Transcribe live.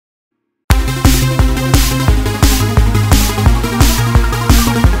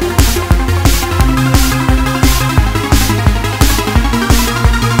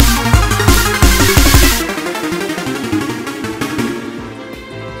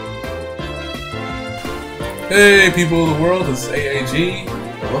Hey people of the world, this is AAG.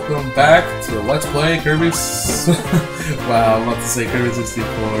 Welcome back to Let's Play Kirby's... wow, I'm about to say Kirby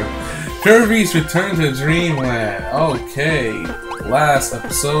 64. Kirby's Return to Dreamland. Okay, last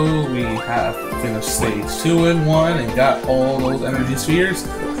episode we have finished stage 2 and 1 and got all those energy spheres.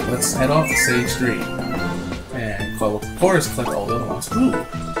 Let's head off to stage 3. And of course collect all the other ones. Ooh.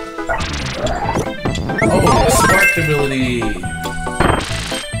 Oh, spark ability.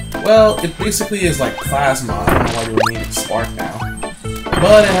 Well, it basically is like plasma. I don't know why we would need it spark now.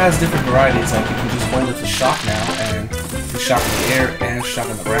 But it has different varieties, like you can just hold it to shock now, and you can shock in the air and shock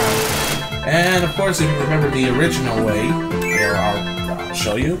on the ground. And of course, if you remember the original way, here I'll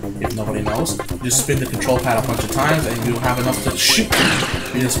show you, if nobody knows, you just spin the control pad a bunch of times and you'll have enough to shoot.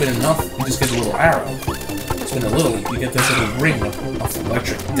 If you just spin enough, you just get a little arrow. Spin a little, you get this little ring of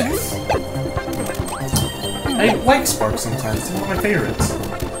electric death. I like sparks sometimes, it's one of my favorites.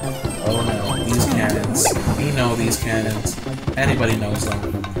 Oh no, these cannons. You know these cannons. Anybody knows them.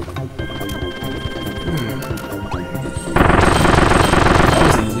 That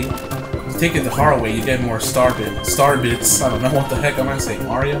was easy. If you take it the hard way, you get more star bits. I don't know what the heck am I saying,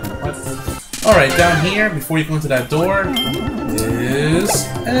 Mario? What? Alright, down here, before you go into that door, is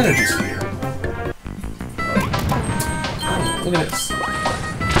an energy sphere. Right. Look at this.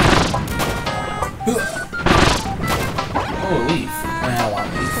 Oh, a leaf. I want a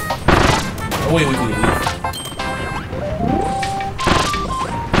leaf. Oh wait, we can leave.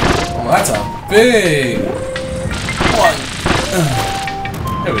 Oh, that's a big one.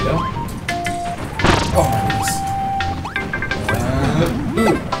 There we go. Oh my goodness.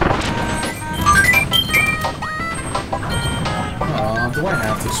 Do I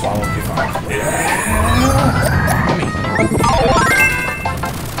have to swallow P5? Yeah. Gimme.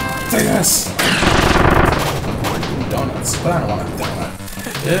 Take this. Donuts, but I don't want a donut.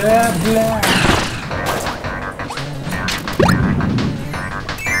 Blah.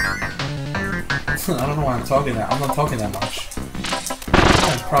 I don't know why I'm talking that. I'm not talking that much.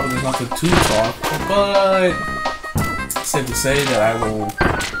 Probably there's nothing to talk, but it's safe to say that I will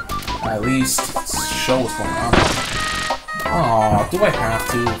at least show what's going on. Aw, do I have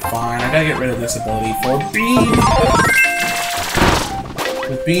to? Fine, I gotta get rid of this ability for Beam!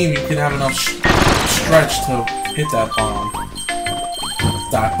 With Beam, you can have enough stretch to hit that bomb.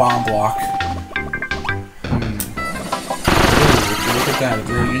 That bomb block. Ooh, look at that.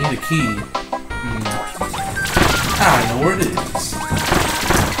 You need a key. I know where it is.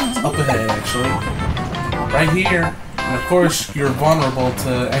 It's up ahead, actually. Right here. And of course, you're vulnerable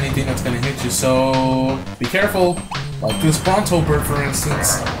to anything that's going to hit you, so be careful. Like this Bronto bird, for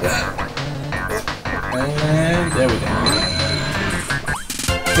instance. And there we go.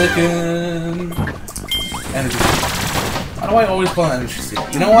 Chicken. Energy. How do I always call it energy steal?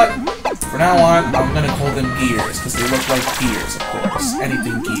 You know what? For now on, I'm going to call them gears, because they look like gears, of course.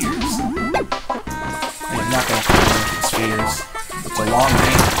 Anything gears. I'm not gonna call them spheres. It's a long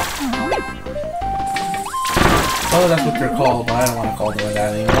name. Oh, that's what they're called, but I don't want to call them like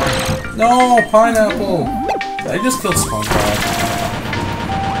that anymore. No, pineapple! I just killed SpongeBob.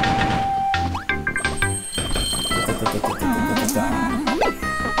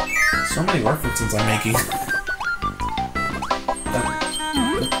 So many references I'm making.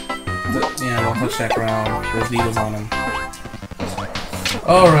 Yeah, don't touch that ground. There's needles on him.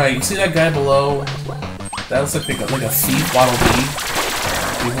 Alright, you see that guy below? That looks like a thief, Waddle Dee.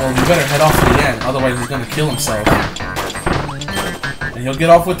 Well, you better head off to the end, otherwise he's gonna kill himself. And he'll get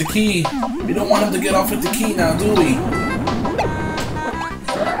off with the key. We don't want him to get off with the key now, do we?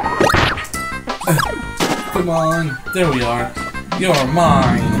 Come on. There we are. You're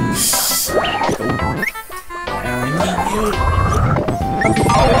mine. And I need you.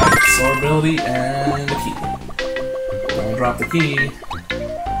 Alright, sword ability and the key. Don't drop the key.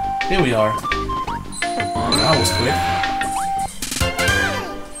 Here we are. That was quick.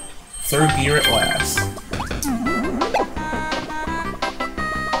 Third gear at last.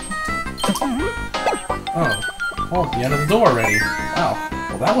 Oh, the end of the door already. Wow.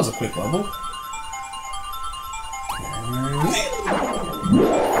 Well, that was a quick level.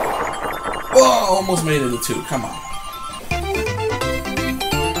 Oh, almost made it to 2. Come on.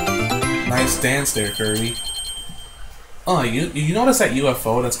 Nice dance there, Kirby. Oh, you notice that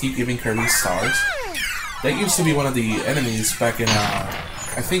UFO that's keep giving Kirby stars? That used to be one of the enemies back in,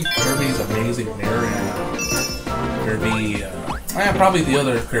 I think Kirby's Amazing Mirror and Kirby, probably the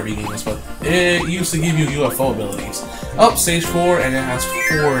other Kirby games, but it used to give you UFO abilities. Up, stage 4, and it has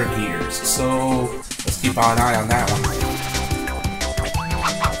 4 gears, so let's keep an eye on that one.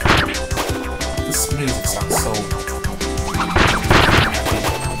 This music sounds so...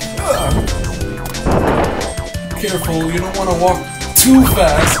 careful, you don't want to walk too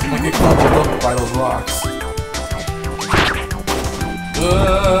fast and get crumpled up by those rocks.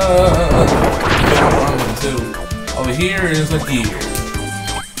 Too. Over here is a gear.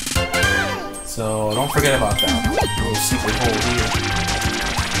 So don't forget about that. Little secret hole here.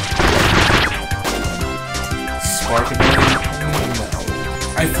 Spark ability? No.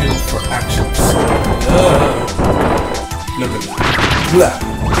 I feel for action. Look at me. Blah.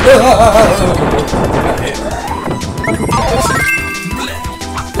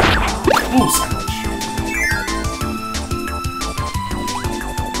 Ooh, sandwich.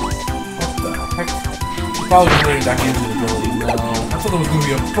 What the heck? Probably wondering that gives you the ability. No. I thought there was going to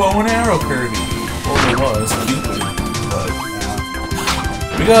be a bow and arrow Kirby. Well, there was. Cupid. But, yeah.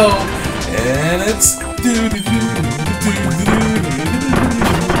 Here we go. And it's...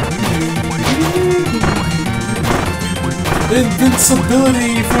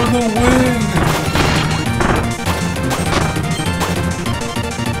 Invincibility for the win!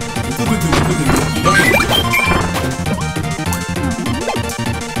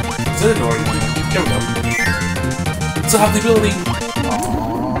 Is it a door? Here we go. Still have the ability.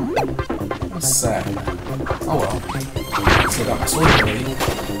 Aww. That's sad. Oh well. Still got my sword ability.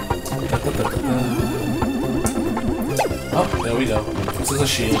 Oh, there we go. This is a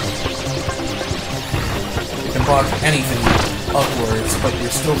shield. You can block anything upwards, but you're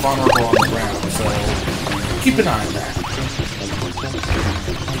still vulnerable on the ground, so keep an eye on that.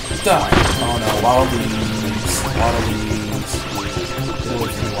 Die. Oh no, wallabies. Wallabies. Get away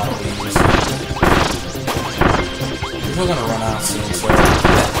from the wallabies. We're gonna run out soon, so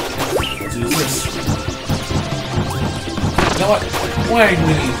let's use this. You know what? Why do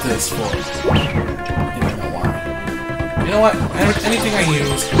we need this for? I don't know why. You know what? Anything I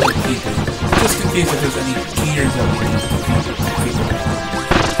use, I'm gonna keep it. Just in case if there's any gears that we need to keep it.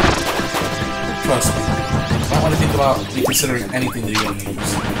 Trust me. I don't want to think about reconsidering anything that you're gonna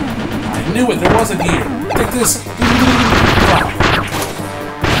use. I knew it! There was a gear! Take this!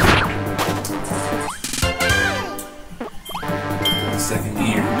 Second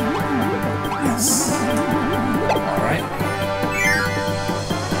gear. Yes. Alright.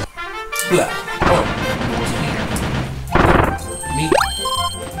 Blah. Oh, it wasn't here. Meat.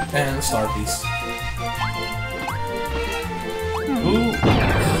 And the star piece. Ooh.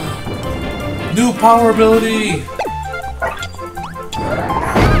 New power ability!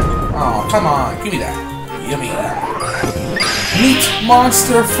 Oh, come on. Give me that. Yummy. Meat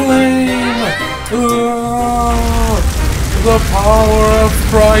Monster Flame! The power of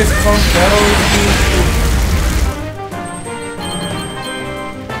Christ compels you!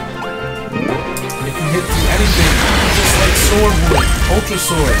 It can hit through anything, just like Sword would, Ultra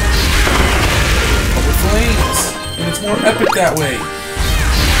Sword. But with flames, and it's more epic that way.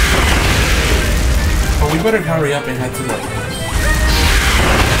 But we better hurry up and head to the end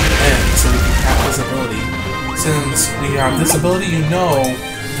so we can cap this ability. Since we have this ability, you know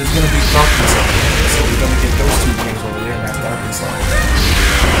there's gonna be darkness up there, so we're gonna get those two games over there and have darkness on.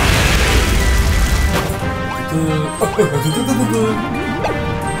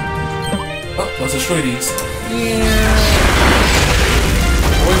 Oh, let's destroy these. Yeah.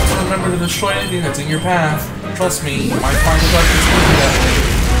 Always remember to destroy anything that's in your path. Trust me, you might find the darkness easy that way.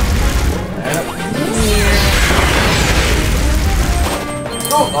 And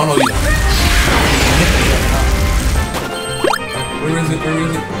oh no, you don't. Where is it? Where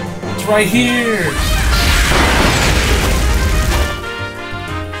is it? It's right here!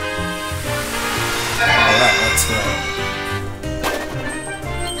 Alright, let's go.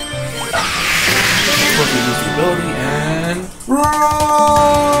 Of course, we use the ability and run!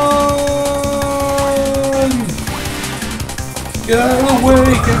 Get out of the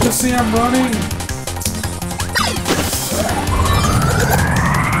way! Can't you see I'm running?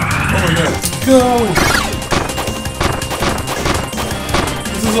 Oh my god. Go!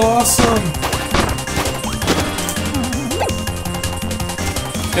 This is awesome!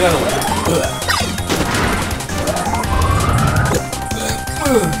 Get out of the way.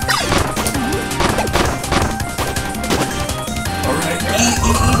 Alright, eat!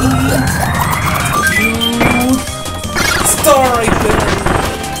 Star right there!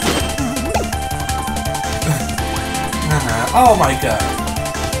 Oh my god!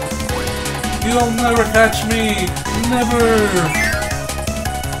 You'll never catch me! Never!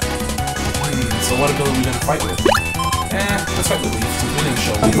 So what ability are we gonna fight with? Let's fight with Leaf, since we didn't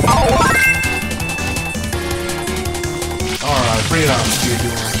show Leaf. Alright, bring it on, Spear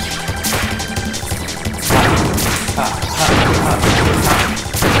Duel.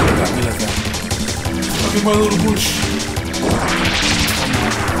 We like that. Look at my little bush.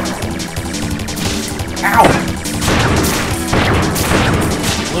 Ow!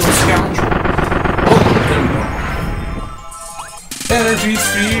 energy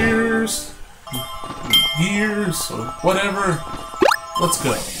spheres, gears, or whatever. Let's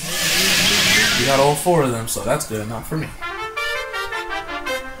go. We got all 4 of them, so that's good enough for me.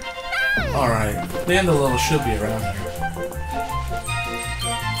 Alright, the end of the level should be around here.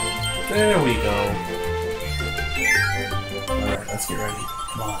 There we go. Alright, let's get ready.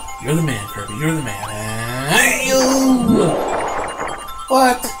 Come on, you're the man, Kirby, you're the man. And you!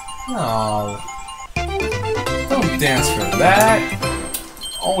 What? No. Don't dance for that.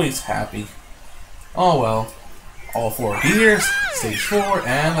 Always happy. Oh well. All 4 gears, stage 4,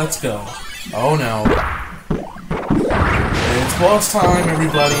 and let's go. Oh no. It's boss time,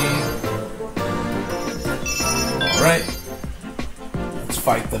 everybody. Alright. Let's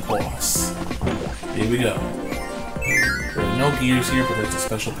fight the boss. Here we go. There are no gears here, but there's a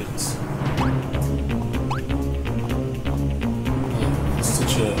special piece. It's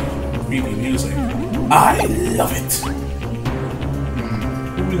such a creepy music. I love it!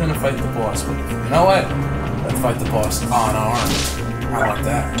 Who are we gonna fight the boss with? You know what? Let's fight the boss unarmed. How about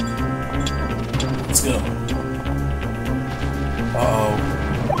that? Let's go. Uh-oh.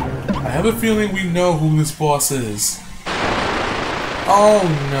 I have a feeling we know who this boss is. Oh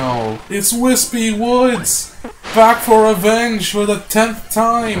no. It's Whispy Woods! Back for revenge for the 10th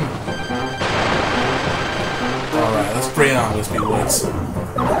time! Alright, let's bring it on, Whispy Woods.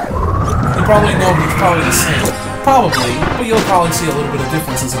 You probably know he's probably the same. Probably, but you'll probably see a little bit of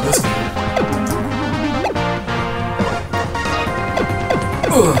differences in this game.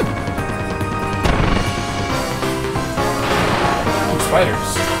 Ugh. Oh,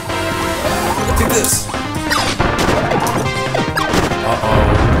 spiders. Take this! Uh-oh.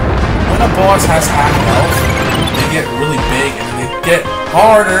 When a boss has half health, they get really big and they get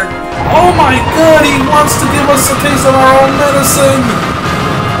harder. Oh my god, he wants to give us a taste of our own medicine!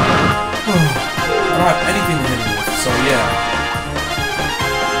 I don't have anything to hit him with, so yeah.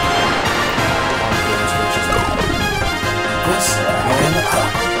 This, and...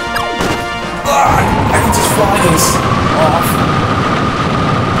 I can just fly this off.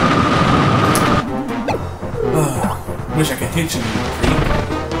 Wish I could hit you, creep.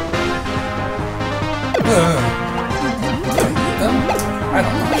 Can I hit them? I'm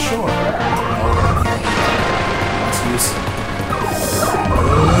not sure. Let's use...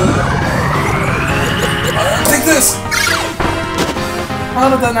 Take this! How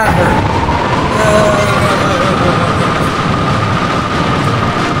did that not hurt?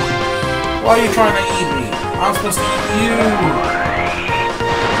 Why are you trying to eat me? I'm supposed to eat you!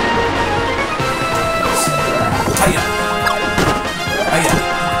 Hiya! Hiya!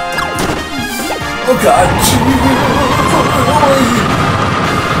 Oh god!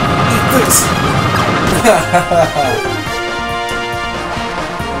 Eat this!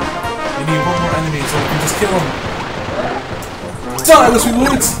 We need 1 more enemy so we can just kill him. Die, Whispy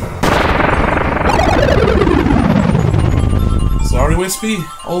Woods! Sorry, Whispy,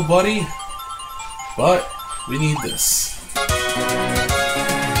 old buddy, but we need this.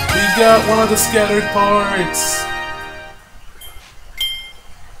 We got one of the scattered parts.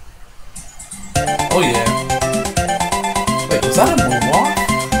 Oh yeah. Wait, was that a moonwalk?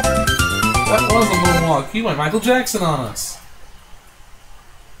 That was a moonwalk. You went Michael Jackson on us.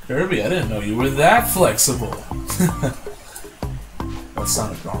 Kirby, I didn't know you were that flexible. That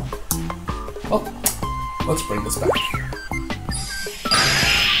sounded wrong. Well, let's bring this back.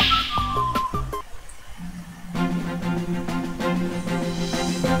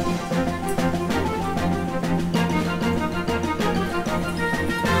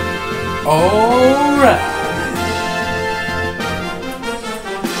 Alright!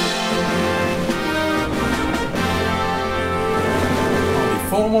 Only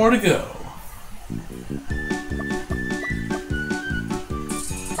 4 more to go.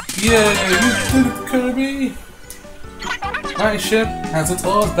 Yeah, you did it, Kirby! My ship has its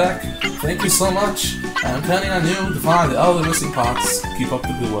oars back. Thank you so much. I'm counting on you to find the other missing parts. Keep up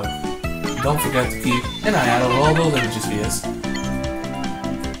the good work. Don't forget to keep an eye out on all those energy spheres.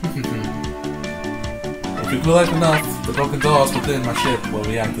 If you collect enough, the broken doors within my ship will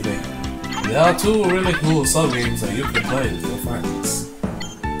reactivate. There are 2 really cool sub-games that you can play with your friends.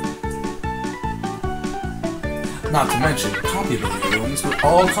 Not to mention copy-ability rooms with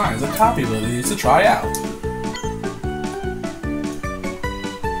all kinds of copy abilities to try out.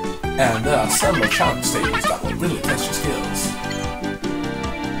 And there are several challenge stages that will really test your skills.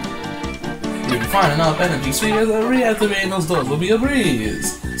 If you find enough energy spheres, reactivating those doors will be a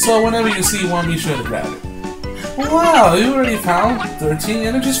breeze. So whenever you see one, be sure to grab it. Wow, you already found 13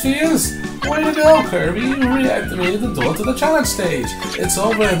 energy spheres? Way to go, Kirby! You reactivated the door to the challenge stage. It's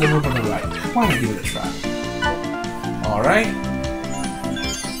over in the room on the right. Why don't you give it a try? Alright.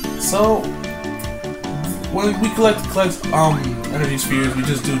 So when we collect energy spheres, we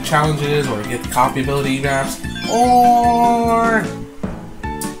just do challenges or get copy ability maps, or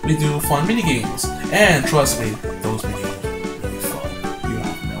we do fun mini games. And trust me, those mini games are really fun. You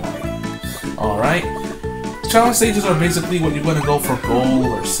have no idea. Alright. Challenge stages are basically what you're going to go for gold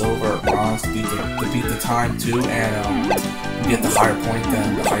or silver or bronze to beat the time too, and you get the higher point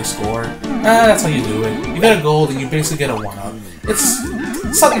than the high score. That's how you do it. You get a gold and you basically get a 1-up.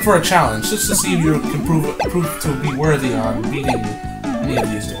 It's something for a challenge, just to see if you can prove to be worthy on beating any of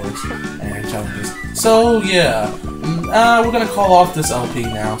these doors and challenges. So yeah, we're gonna call off this LP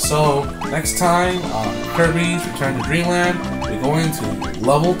now. So next time on Kirby's Return to Dreamland, we're going to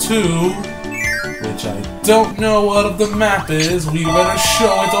level 2. Which I don't know what of the map is. We better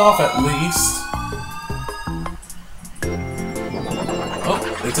show it off at least. Oh,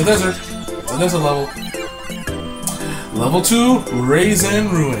 it's a desert. It's a desert level. Level 2, Raisin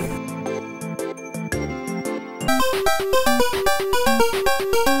Ruin.